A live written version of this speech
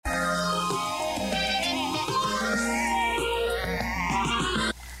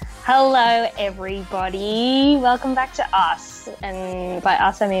Hello, everybody. Welcome back to Us. And by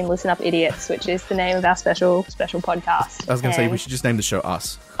us, I mean Listen Up Idiots, which is the name of our special podcast. I was going to say, we should just name the show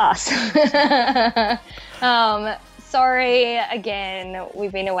Us. Us. Sorry, again,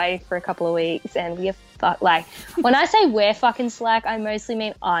 we've been away for a couple of weeks and we have when I say we're fucking slack, I mostly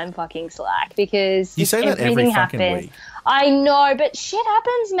mean I'm fucking slack because you say that every fucking week. I know, but shit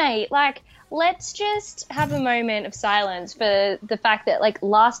happens, mate. Let's just have a moment of silence for the fact that,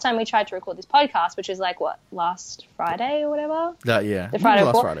 last time we tried to record this podcast, which was, last Friday or whatever? Yeah. The Friday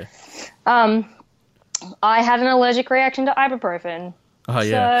last before. Friday. I had an allergic reaction to ibuprofen. Oh,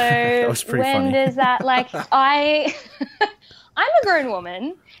 yeah. So that was pretty funny. When does that, I'm a grown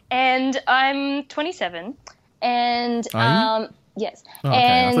woman, and I'm 27, and, Are you? yes. Oh, okay.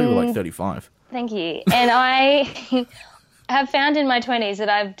 And I thought you were, 35. Thank you. And I have found in my 20s that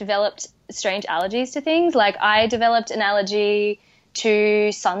I've developed strange allergies to things. I developed an allergy to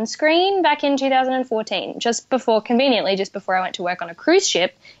sunscreen back in 2014, conveniently just before I went to work on a cruise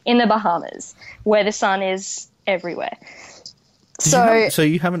ship in the Bahamas, where the sun is everywhere. So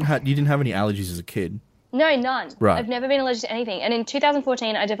you didn't have any allergies as a kid? No, none. Right. I've never been allergic to anything. And in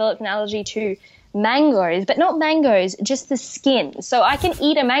 2014, I developed an allergy to mangoes, but not mangoes, just the skin. So I can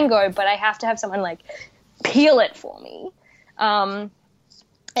eat a mango, but I have to have someone peel it for me.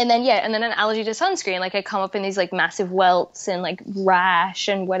 And then an allergy to sunscreen. I come up in these massive welts and rash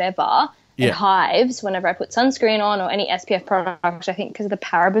and whatever, and hives whenever I put sunscreen on or any SPF product, I think because of the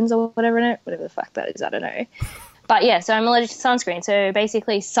parabens or whatever in it, whatever the fuck that is, I don't know. But yeah, so I'm allergic to sunscreen. So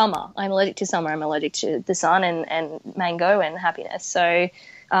basically summer, I'm allergic to summer. I'm allergic to the sun and mango and happiness. So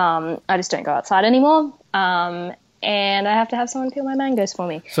I just don't go outside anymore. And I have to have someone peel my mangoes for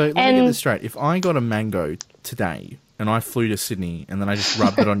me. So let me get this straight. If I got a mango today and I flew to Sydney and then I just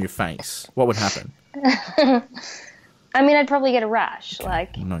rubbed it on your face, what would happen? I mean, I'd probably get a rash.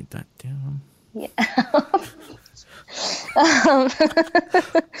 Note that down. Yeah.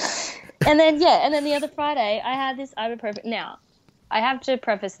 And then the other Friday, I had this ibuprofen. Now, I have to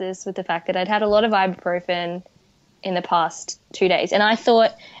preface this with the fact that I'd had a lot of ibuprofen in the past 2 days. And I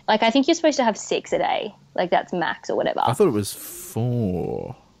thought, I think you're supposed to have 6 a day. That's max or whatever. I thought it was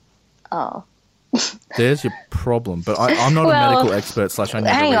 4. Oh. There's your problem. But I'm not a medical expert / I never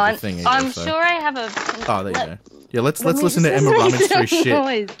hang read on. the thing either. I'm sure I have a... Oh, there you go. Yeah, let's listen to Emma rummage through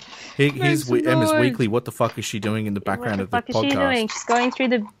shit. Here's Emma's weekly. What the fuck is she doing in the background of the podcast? What the fuck is she doing? She's going through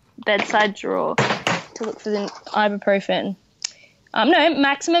the bedside drawer to look for the ibuprofen. No,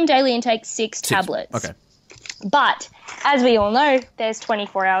 maximum daily intake 6 tablets. Okay. But as we all know, there's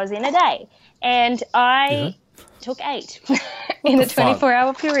 24 hours in a day, and I took 8 in a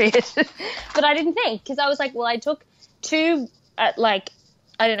 24-hour period. But I didn't think, because I was I took 2 at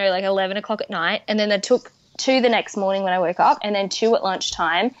 11 o'clock at night, and then I took 2 the next morning when I woke up, and then 2 at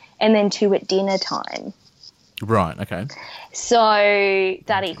lunchtime, and then 2 at dinner time. Right, okay. So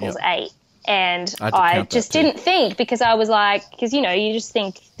that equals 8. And I just didn't think, because I was because, you just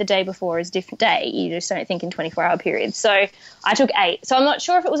think the day before is a different day. You just don't think in 24-hour periods. So I took 8. So I'm not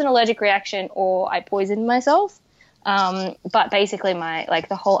sure if it was an allergic reaction or I poisoned myself. But basically my,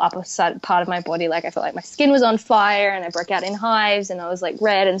 the whole upper side part of my body, I felt like my skin was on fire and I broke out in hives and I was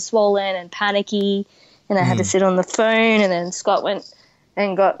red and swollen and panicky. And I had to sit on the phone, and then Scott went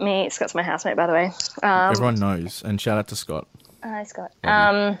and got me. Scott's my housemate, by the way. Everyone knows. And shout out to Scott. Hi, Scott.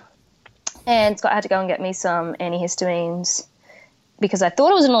 And Scott had to go and get me some antihistamines because I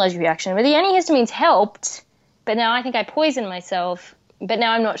thought it was an allergic reaction. But the antihistamines helped, but now I think I poisoned myself. But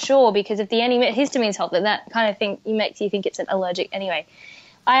now I'm not sure, because if the antihistamines help, then that kind of thing makes you think it's an allergic. Anyway,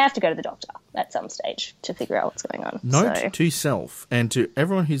 I have to go to the doctor at some stage to figure out what's going on. Note to self and to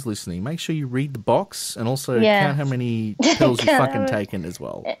everyone who's listening, make sure you read the box and also count how many pills you've fucking taken as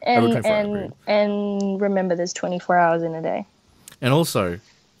well. And remember there's 24 hours in a day. And also,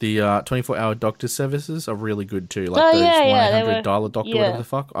 the 24-hour doctor services are really good too. Those 1-800 dialer doctor, whatever the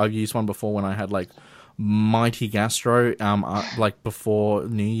fuck. I've used one before when I had mighty gastro, before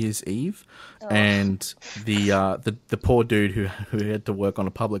New Year's Eve, and the poor dude who had to work on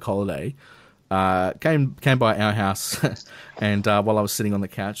a public holiday came by our house, and while I was sitting on the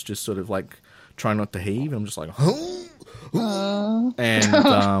couch, just sort of trying not to heave, I'm just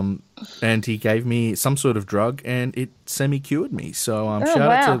and he gave me some sort of drug, and it semi-cured me. So shout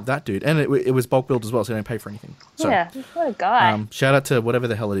out to that dude, and it was bulk billed as well, so I didn't pay for anything. So, what a guy. Shout out to whatever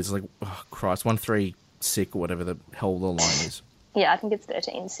the hell it is. Oh Christ, 13 sick or whatever the hell the line is. Yeah, I think it's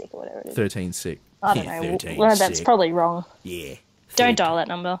 13 sick or whatever it is. 13 sick. I don't know. Well, that's probably wrong. Yeah. Don't dial that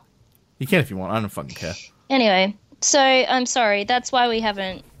number. You can if you want. I don't fucking care. Anyway, So I'm sorry. That's why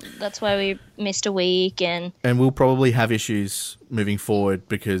we missed a week, and we'll probably have issues moving forward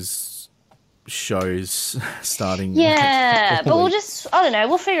because shows starting. Yeah, but I don't know.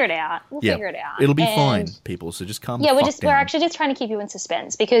 We'll figure it out. Figure it out. It'll be fine, people. So just calm. Yeah, we're actually just trying to keep you in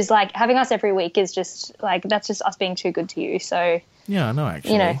suspense because like having us every week is just like that's just us being too good to you. So yeah, I know.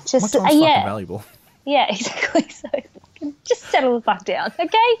 Actually, just my time's fucking valuable. Yeah, exactly. So just settle the fuck down,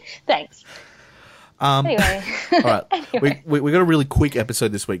 okay? Thanks. Anyway. All right. Anyway. We got a really quick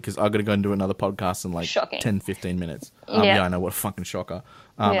episode this week because I've got to go and do another podcast in like 10, 15 minutes. Yeah, I know. What a fucking shocker.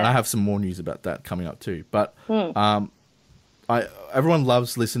 And I have some more news about that coming up too. But everyone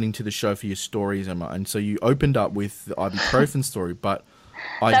loves listening to the show for your stories, Emma. And so you opened up with the ibuprofen story, but...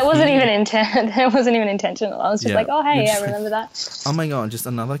 That wasn't even intentional. I was just like, oh, hey, I remember that. Oh, my God, just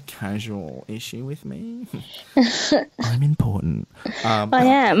another casual issue with me. I'm important. I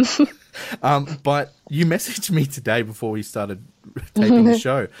am. But you messaged me today before we started taping the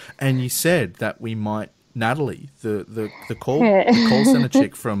show, and you said that we might, Natalie, the call center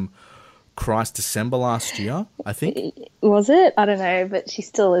chick from Christ December last year, I think. Was it? I don't know, but she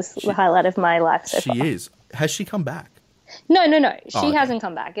still is the highlight of my life so far. She is. Has she come back? No. She hasn't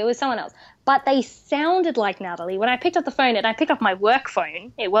come back. It was someone else. But they sounded like Natalie. When I picked up the phone, and I picked up my work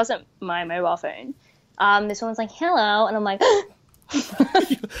phone, it wasn't my mobile phone. This one's like, hello. And I'm like,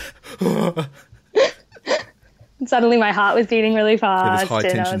 suddenly my heart was beating really fast. There's high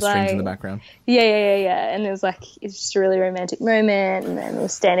tension strings in the background. Yeah. And it was like, it's just a really romantic moment. And then we're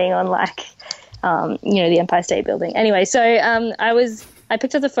standing on like, the Empire State Building. Anyway, so I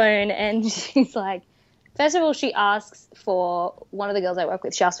picked up the phone and she's like, first of all, she asks for one of the girls I work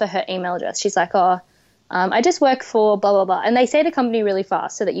with. She asks for her email address. She's like, I just work for blah, blah, blah. And they say the company really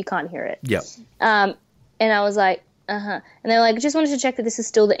fast so that you can't hear it. Yep. And I was like, uh-huh. And they're like, just wanted to check that this is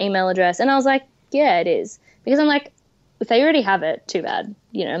still the email address. And I was like, yeah, it is. Because I'm like, if they already have it, too bad.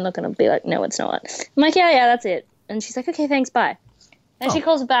 I'm not going to be like, no, it's not. I'm like, yeah, that's it. And she's like, okay, thanks, bye. And she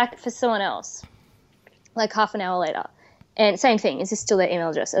calls back for someone else, like half an hour later. And same thing, is this still their email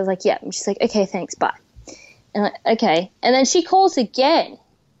address? I was like, yeah. And she's like, okay, thanks, bye. And I'm like, okay. And then she calls again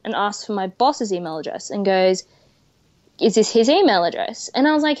and asks for my boss's email address and goes, is this his email address? And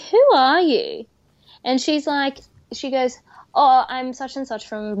I was like, who are you? And she goes, oh, I'm such and such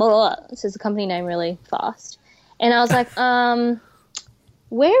from blah, blah, blah. Says the company name really fast. And I was like,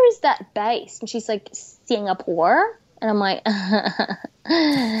 where is that based? And she's like, Singapore. And I'm like,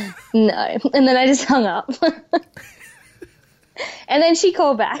 no. And then I just hung up. And then she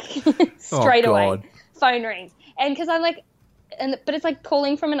called back straight away. Phone rings. And because I'm like, but it's like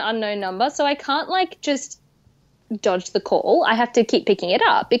calling from an unknown number. So I can't like just dodge the call. I have to keep picking it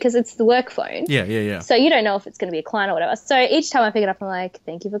up because it's the work phone. Yeah. So you don't know if it's going to be a client or whatever. So each time I pick it up, I'm like,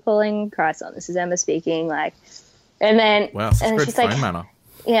 thank you for calling Chrysler. This is Emma speaking. Like, and then, wow, such good phone manner.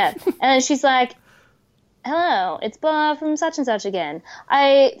 Yeah. And then she's like, hello, it's blah from such and such again.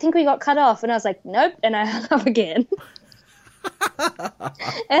 I think we got cut off. And I was like, nope. And I hung up again.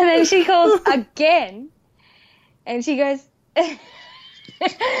 And then she calls again. And she goes, and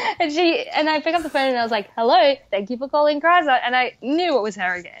I pick up the phone and I was like, hello, thank you for calling Chrysler. And I knew it was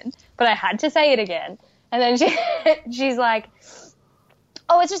her again, but I had to say it again. And then she's like,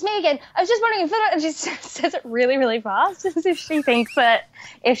 oh, it's just me again. I was just wondering if and she says it really, really fast, as if she thinks that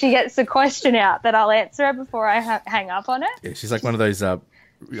if she gets the question out that I'll answer it before I hang up on it. Yeah, she's like one of those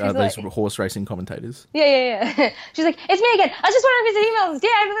horse racing commentators. Yeah. She's like, it's me again. I was just wondering if his emails.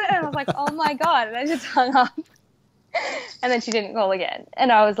 Yeah. And I was like, oh my God. And I just hung up. And then she didn't call again.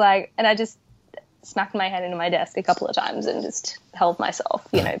 And I was like, and I just smacked my head into my desk a couple of times and just held myself,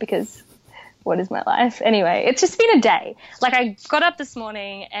 because what is my life? Anyway, it's just been a day. Like I got up this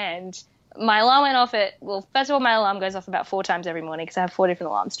morning and my alarm went off first of all, my alarm goes off about 4 times every morning because I have 4 different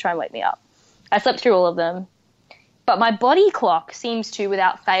alarms to try and wake me up. I slept through all of them. But my body clock seems to,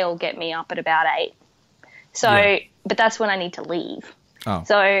 without fail, get me up at about 8. So, But that's when I need to leave. Oh.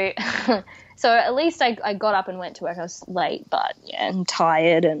 So at least I got up and went to work. I was late, but yeah, I'm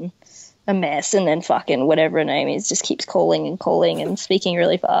tired and a mess. And then fucking whatever her name is just keeps calling and speaking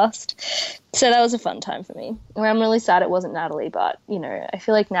really fast. So that was a fun time for me. I'm really sad it wasn't Natalie, but, I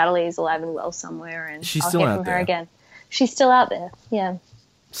feel like Natalie is alive and well somewhere and she's I'll still hear out from there. her again. She's still out there, yeah.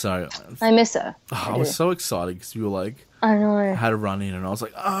 So I miss her. I was so excited because you were like, I know. I had to run in and I was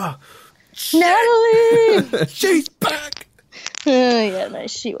like, Natalie! She's back! Yeah, no,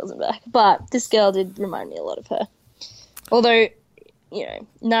 she wasn't back. But this girl did remind me a lot of her. Although,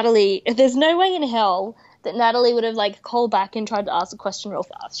 Natalie, there's no way in hell that Natalie would have, called back and tried to ask a question real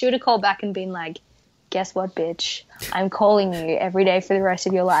fast. She would have called back and been like, guess what, bitch? I'm calling you every day for the rest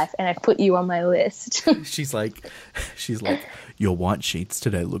of your life, and I've put you on my list. She's like, your white sheets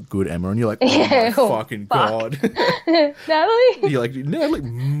today look good, Emma. And you're like, oh my fucking God. Natalie? You're like, Natalie.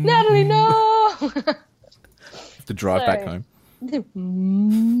 Natalie, no. Have to drive back home.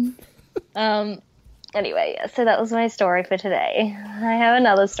 Anyway, so that was my story for today. I have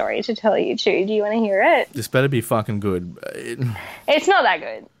another story to tell you too. Do you want to hear it? This better be fucking good. It's not that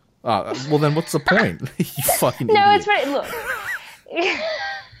good. Oh, well then what's the point? You fucking No, idiot. it's right. Look.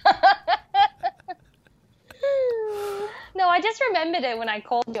 No, I just remembered it when I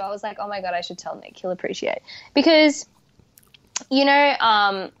called you. I was like, oh my God, I should tell Nick. He'll appreciate. Because, you know,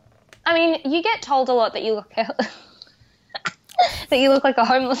 I mean, you get told a lot that you look that you look like a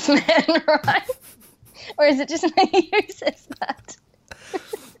homeless man, right? Or is it just me who says that?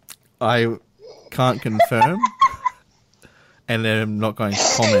 I can't confirm, and I'm not going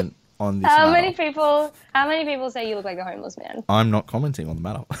to comment on this matter. How many people say you look like a homeless man? I'm not commenting on the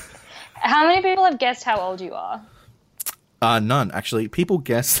matter. How many people have guessed how old you are? None, actually. People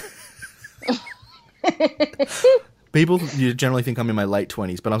guess... People you generally think I'm in my late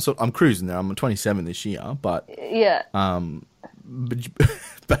 20s, but I'm cruising there. I'm 27 this year, but... Yeah. But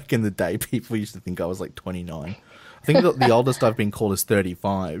back in the day, people used to think I was like 29. I think the oldest I've been called is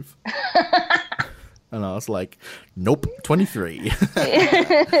 35. And I was like, nope, 23.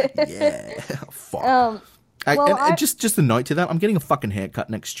 Yeah. Fuck. And just a note to that, I'm getting a fucking haircut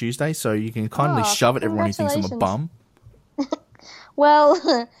next Tuesday, so you can kindly shove it. Everyone who thinks I'm a bum. Well,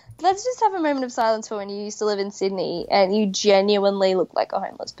 let's just have a moment of silence for when you used to live in Sydney and you genuinely looked like a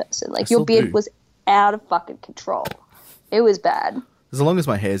homeless person. Like, your beard was out of fucking control. It was bad. As long as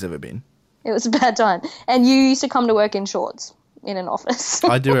my hair's ever been. It was a bad time. And you used to come to work in shorts in an office.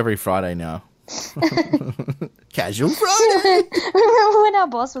 I do every Friday now. Casual Friday. Remember when our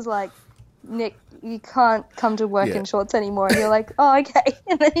boss was like, Nick, you can't come to work in shorts anymore. And you're like, oh, okay.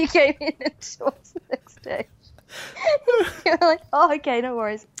 And then you came in shorts the next day. You're like, oh, okay, no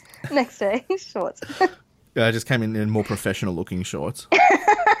worries. Next day, shorts. Yeah, I just came in more professional looking shorts.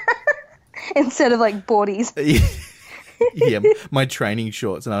 Instead of like boardies. Yeah, my training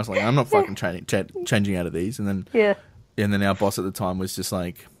shorts. And I was like, I'm not fucking changing out of these. And then our boss at the time was just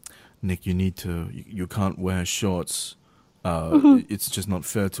like, Nick, you can't wear shorts. It's just not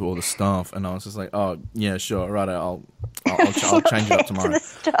fair to all the staff. And I was just like, oh yeah, sure, right. I'll change it up tomorrow.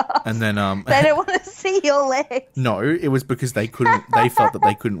 And then they don't want to see your legs. No, it was because they felt that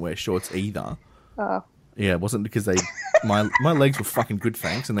they couldn't wear shorts either. Oh. Yeah, it wasn't because my legs were fucking good,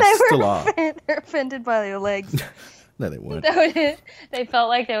 thanks, and they still are. They're offended by your legs. No, they weren't. They felt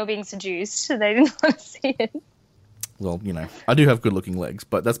like they were being seduced, so they didn't want to see it. Well, you know, I do have good-looking legs,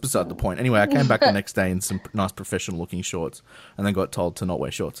 but that's beside the point. Anyway, I came back the next day in some nice professional-looking shorts, and then got told to not wear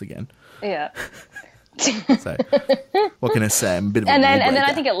shorts again. Yeah. So, what can I say? I'm a bit of a and then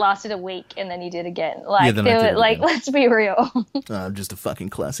I think it lasted a week, and then you did again. Like, yeah, let's be real. I'm just a fucking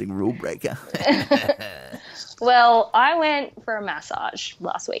classic rule breaker. Well, I went for a massage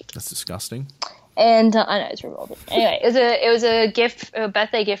last week. That's disgusting. And I know it's revolting. Anyway, it was a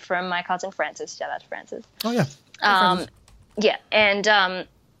birthday gift from my cousin Francis. Shout out to Francis. Oh yeah. Yeah, and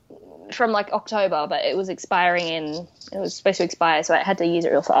from like October, but it was supposed to expire, so I had to use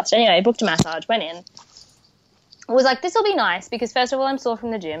it real fast. Anyway, I booked a massage, went in. I was like, this will be nice because first of all, I'm sore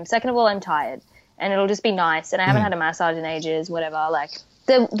from the gym. Second of all, I'm tired, and it'll just be nice. And I haven't had a massage in ages, whatever. Like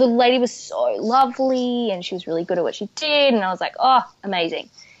the lady was so lovely, and she was really good at what she did, and I was like, oh, amazing.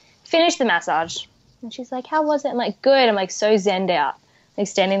 Finished the massage, and she's like, how was it? I'm like, good. I'm like so zenned out, like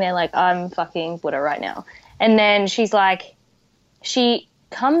standing there like I'm fucking Buddha right now. And then she's like, she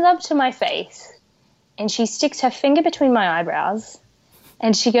comes up to my face and she sticks her finger between my eyebrows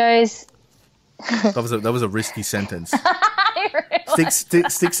and she goes... That was a risky sentence.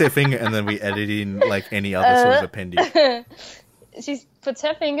 Sticks her finger and then we edit in like any other sort of appendage. She puts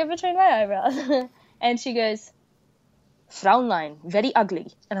her finger between my eyebrows and she goes, Fraulein, very ugly.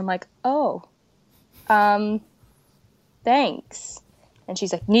 And I'm like, oh, thanks. And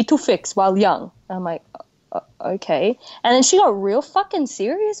she's like, need to fix while young. And I'm like, okay. And then she got real fucking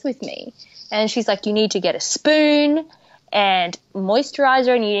serious with me. And she's like, you need to get a spoon and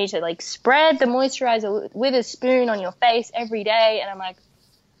moisturizer, and you need to like spread the moisturizer with a spoon on your face every day. And I'm like,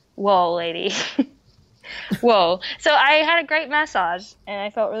 whoa, lady. Whoa. So I had a great massage and I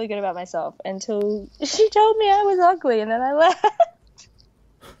felt really good about myself until she told me I was ugly, and then I left.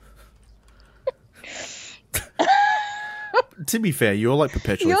 To be fair, you're like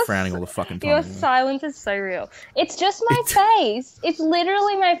perpetually frowning all the fucking time. Your silence is so real. It's just my face. It's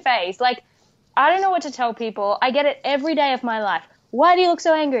literally my face. Like, I don't know what to tell people. I get it every day of my life. Why do you look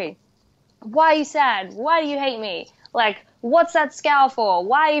so angry? why are you sad? Why do you hate me? Like, what's that scowl for?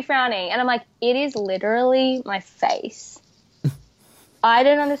 Why are you frowning? And I'm like, it is literally my face. I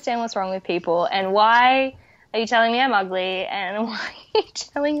don't understand what's wrong with people. And why are you telling me I'm ugly? And why are you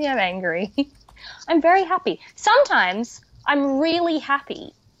telling me I'm angry? I'm very happy. Sometimes I'm really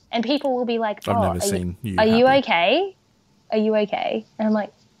happy. And people will be like, I've never seen you Are happy. you okay? Are you okay? And I'm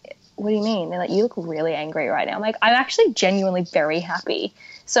like, what do you mean? They're like, you look really angry right now. I'm like, I'm actually genuinely very happy.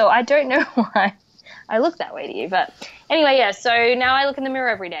 So I don't know why I look that way to you. But anyway, yeah, so now I look in the mirror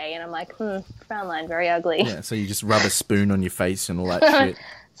every day and I'm like, frown line, very ugly. Yeah, so you just rub a spoon on your face and all that shit.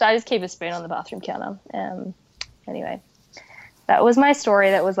 So I just keep a spoon on the bathroom counter. Anyway, that was my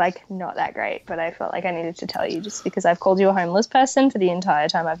story that was, like, not that great, but I felt like I needed to tell you just because I've called you a homeless person for the entire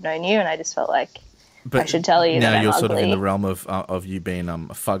time I've known you, and I just felt like I should tell you that I'm ugly. Now you're sort of in the realm of you being a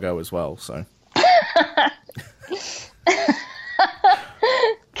fuggo as well, so...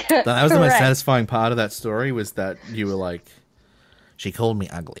 That was the most satisfying part of that story, was that you were like, she called me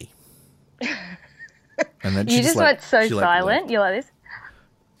ugly. And then you just went so silent. You're like this?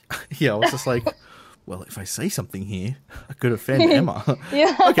 Yeah, I was just like, well, if I say something here, I could offend Emma.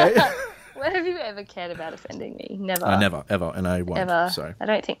 Yeah. Okay. When have you ever cared about offending me? Never. Never, ever, and I won't. Ever. So. I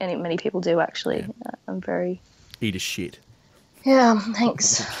don't think many people do, actually. Yeah. I'm very... Eat a shit. Yeah,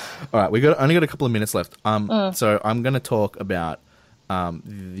 thanks. All right, only got a couple of minutes left. So I'm going to talk about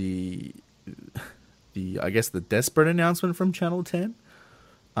the I guess the desperate announcement from Channel 10.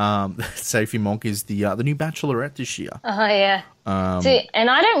 Sophie Monk is the new Bachelorette this year. Oh, yeah. See, and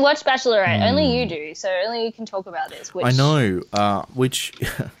I don't watch Bachelorette. Only you do, so only you can talk about this. Which I know, which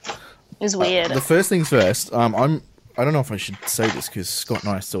is weird. The first things first. I don't know if I should say this because Scott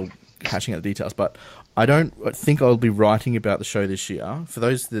and I are still hatching out the details, but I don't think I'll be writing about the show this year. For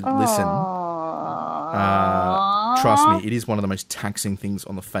those that listen, trust me, it is one of the most taxing things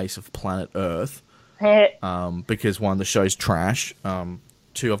on the face of planet Earth. Because one, the show's trash.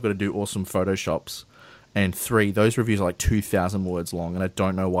 Two, I've got to do awesome photoshops. And three, those reviews are like 2,000 words long, and I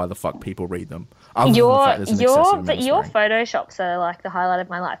don't know why the fuck people read them. Your photoshops are like the highlight of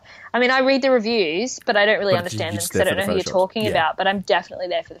my life. I mean, I read the reviews, but I don't really understand them because I don't know who you're talking about, but I'm definitely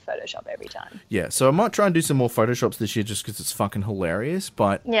there for the Photoshop every time. Yeah, so I might try and do some more Photoshops this year just because it's fucking hilarious,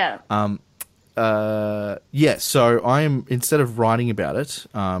 but... Yeah. So I am, instead of writing about it...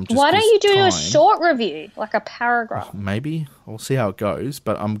 just why don't you do a short review, like a paragraph? Maybe. We'll see how it goes,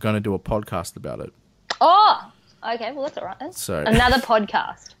 but I'm going to do a podcast about it. Oh! Okay, well, that's all right then. So, another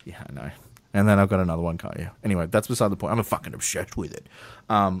podcast. Yeah, I know. And then I've got another one, yeah. Anyway, that's beside the point. I'm fucking obsessed with it.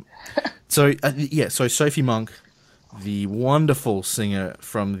 So Sophie Monk, the wonderful singer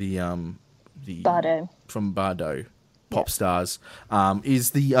from the Bardo. From Bardo, Pop Stars,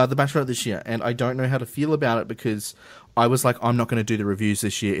 is the Bachelorette this year. And I don't know how to feel about it because I was like, I'm not going to do the reviews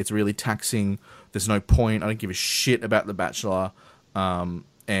this year. It's really taxing. There's no point. I don't give a shit about The Bachelor.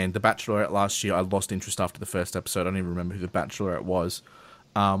 And The Bachelorette last year, I lost interest after the first episode. I don't even remember who The Bachelorette was.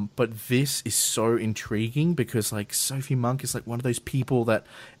 But this is so intriguing because, like, Sophie Monk is, like, one of those people that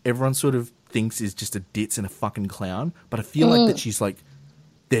everyone sort of thinks is just a ditz and a fucking clown. But I feel like that she's, like,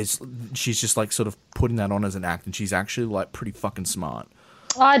 she's just, like, sort of putting that on as an act, and she's actually, like, pretty fucking smart.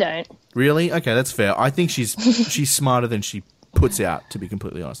 I don't. Really? Okay, that's fair. I think she's smarter than she puts out, to be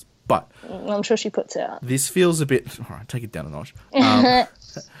completely honest. But I'm sure she puts out. This feels a bit... All right, take it down a notch.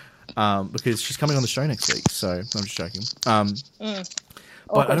 Because she's coming on the show next week, so I'm just joking.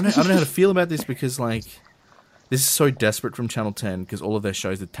 But I don't know how to feel about this because, like, this is so desperate from Channel 10 because all of their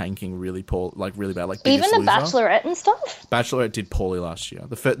shows are tanking really poor, like really bad. Like even The Bachelorette and stuff. Bachelorette did poorly last year.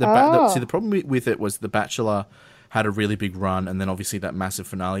 The problem with it was The Bachelor had a really big run, and then obviously that massive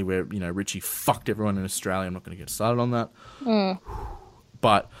finale where Richie fucked everyone in Australia. I'm not going to get started on that.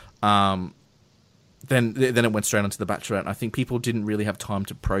 But then it went straight onto The Bachelorette. And I think people didn't really have time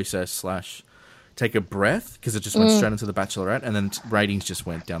to process / take a breath because it just went straight into The Bachelorette, and then ratings just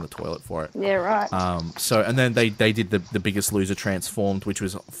went down the toilet for it. Yeah, right. And then they did the Biggest Loser Transformed, which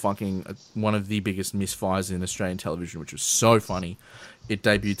was fucking one of the biggest misfires in Australian television, which was so funny. It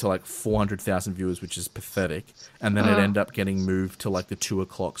debuted to like 400,000 viewers, which is pathetic, and then it ended up getting moved to like the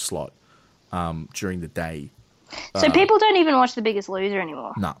 2:00 slot during the day. So people don't even watch The Biggest Loser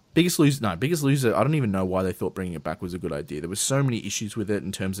anymore? No. Biggest Loser, I don't even know why they thought bringing it back was a good idea. There were so many issues with it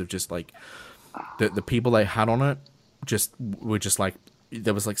in terms of just like the people they had on it were just like,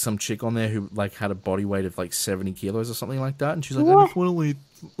 there was like some chick on there who like had a body weight of like 70 kilos or something like that, and she's like, I just want to lose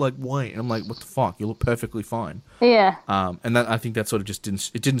like weight, and I'm like, what the fuck, you look perfectly fine. Yeah. And that, I think that sort of just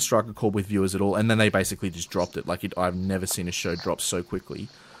didn't strike a chord with viewers at all, and then they basically just dropped it. Like I've never seen a show drop so quickly.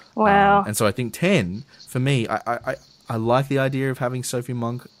 Wow. And so I think 10 for me, I like the idea of having Sophie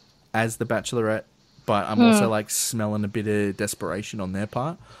Monk as The Bachelorette, but I'm also like smelling a bit of desperation on their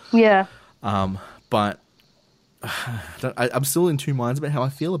part. Yeah. But I'm still in two minds about how I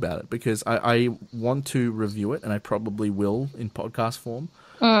feel about it, because I want to review it, and I probably will in podcast form.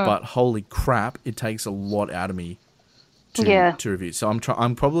 But holy crap, it takes a lot out of me to review. So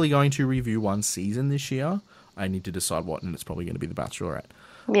I'm probably going to review one season this year. I need to decide what, and it's probably going to be The Bachelorette.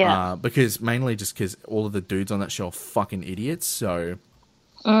 Yeah. Because all of the dudes on that show are fucking idiots. So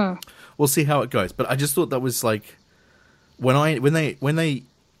we'll see how it goes. But I just thought that was like when I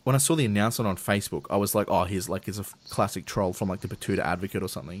saw the announcement on Facebook, I was like, oh, here's a classic troll from like the Batuta Advocate or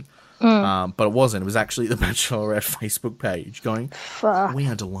something. But it wasn't. It was actually the Bachelorette Facebook page going, fuck. We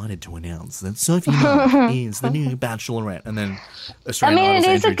are delighted to announce that Sophie Monk is the new Bachelorette. And then Australian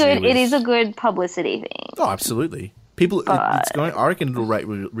it is a good publicity thing. Oh, absolutely. It's going. I reckon it'll rate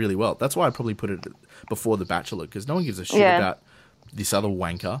really well. That's why I probably put it before The Bachelor, because no one gives a shit about this other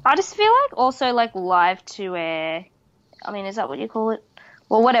wanker. I just feel like also like live to air. I mean, is that what you call it?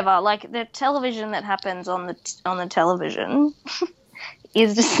 Well, whatever. Like the television that happens on the television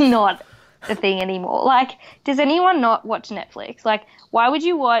is just not a thing anymore. Like, does anyone not watch Netflix? Like, why would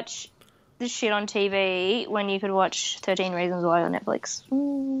you watch this shit on TV when you could watch 13 Reasons Why on Netflix?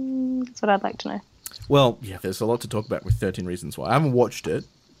 That's what I'd like to know. Well, yeah, there's a lot to talk about with 13 Reasons Why. I haven't watched it,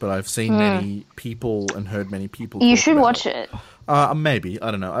 but I've seen many people and heard many people You should watch it. Maybe. I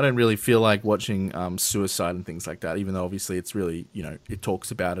don't know. I don't really feel like watching suicide and things like that, even though obviously it's really, it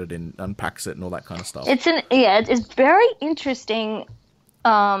talks about it and unpacks it and all that kind of stuff. It's very interesting.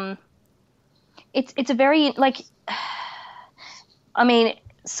 It's a very, like, I mean,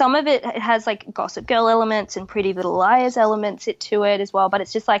 some of it has, like, Gossip Girl elements and Pretty Little Liars elements to it as well, but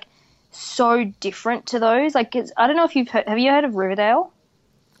it's just, like, so different to those. Like, I don't know if have you heard of Riverdale?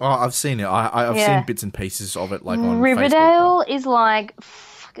 Oh, I've seen it. I've seen bits and pieces of it, like on Riverdale Facebook. is like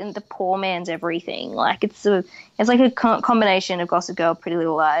fucking the poor man's everything. Like it's like a combination of Gossip Girl, Pretty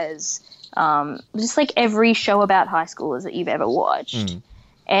Little Liars, just like every show about high schoolers that you've ever watched,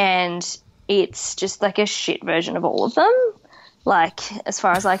 and it's just like a shit version of all of them. Like as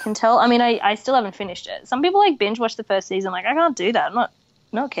far as I can tell. I mean, I still haven't finished it. Some people like binge watch the first season. Like I can't do that. I'm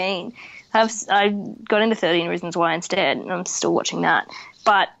not keen. I got into 13 Reasons Why instead, and I'm still watching that.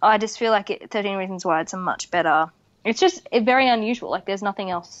 But I just feel like 13 Reasons Why it's a much better. It's just very unusual. Like there's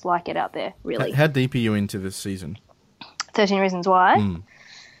nothing else like it out there, really. How deep are you into this season? 13 Reasons Why?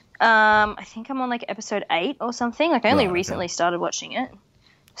 I think I'm on like episode 8 or something. Like I only recently started watching it.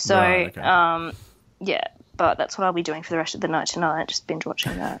 So, yeah. But that's what I'll be doing for the rest of the night tonight, just binge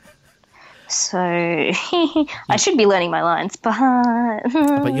watching that. So I should be learning my lines, but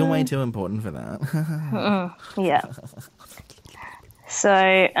you're way too important for that. Yeah. So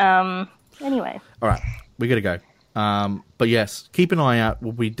anyway. All right, we gotta go. But yes, keep an eye out.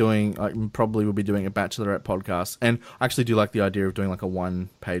 We'll be doing a Bachelorette podcast, and I actually do like the idea of doing like a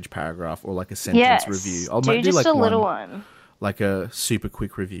 1-page paragraph or like a sentence review. I'll do just like a little one, like a super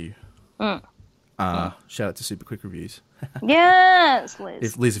quick review. Shout out to Super Quick Reviews. Yes,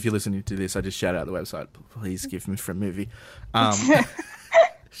 Liz. If you're listening to this, I just shout out the website. Please give me from movie.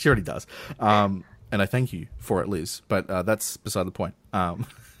 She already does. And I thank you for it, Liz. But that's beside the point.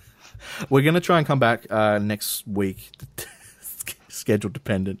 We're going to try and come back next week, schedule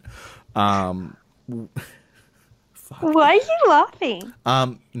dependent. Why are you laughing?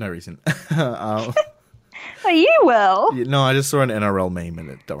 No reason. Are you well? No, I just saw an NRL meme in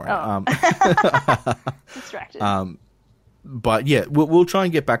it. Don't worry. Oh. Distracted. But yeah, we'll try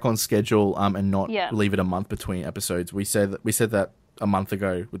and get back on schedule and not leave it a month between episodes. We said that a month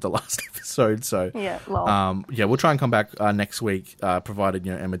ago with the last episode. So we'll try and come back next week, provided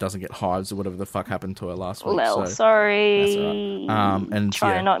Emma doesn't get hives or whatever the fuck happened to her last week. Well, so sorry. That's right. And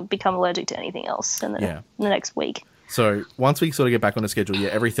try and not become allergic to anything else in the next week. So once we sort of get back on the schedule,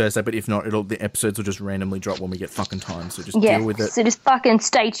 every Thursday. But if not, the episodes will just randomly drop when we get fucking time. So just deal with it. So just fucking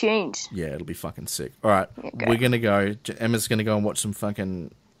stay tuned. Yeah, it'll be fucking sick. All right, we're gonna go. Emma's gonna go and watch some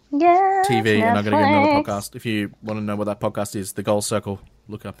fucking TV, Netflix. and I'm gonna get another podcast. If you want to know what that podcast is, The Goal Circle,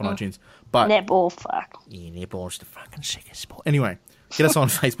 look it up on iTunes. But netball, fuck. Yeah, netball's the fucking sickest sport. Anyway, get us on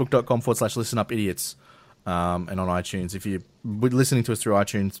facebook.com/listenupidiots, and on iTunes. If you're listening to us through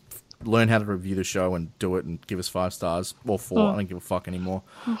iTunes, learn how to review the show and do it and give us 5 stars or 4. I don't give a fuck anymore.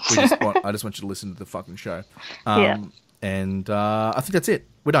 I just want you to listen to the fucking show. And I think that's it.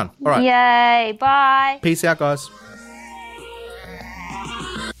 We're done. All right. Yay. Bye. Peace out, guys.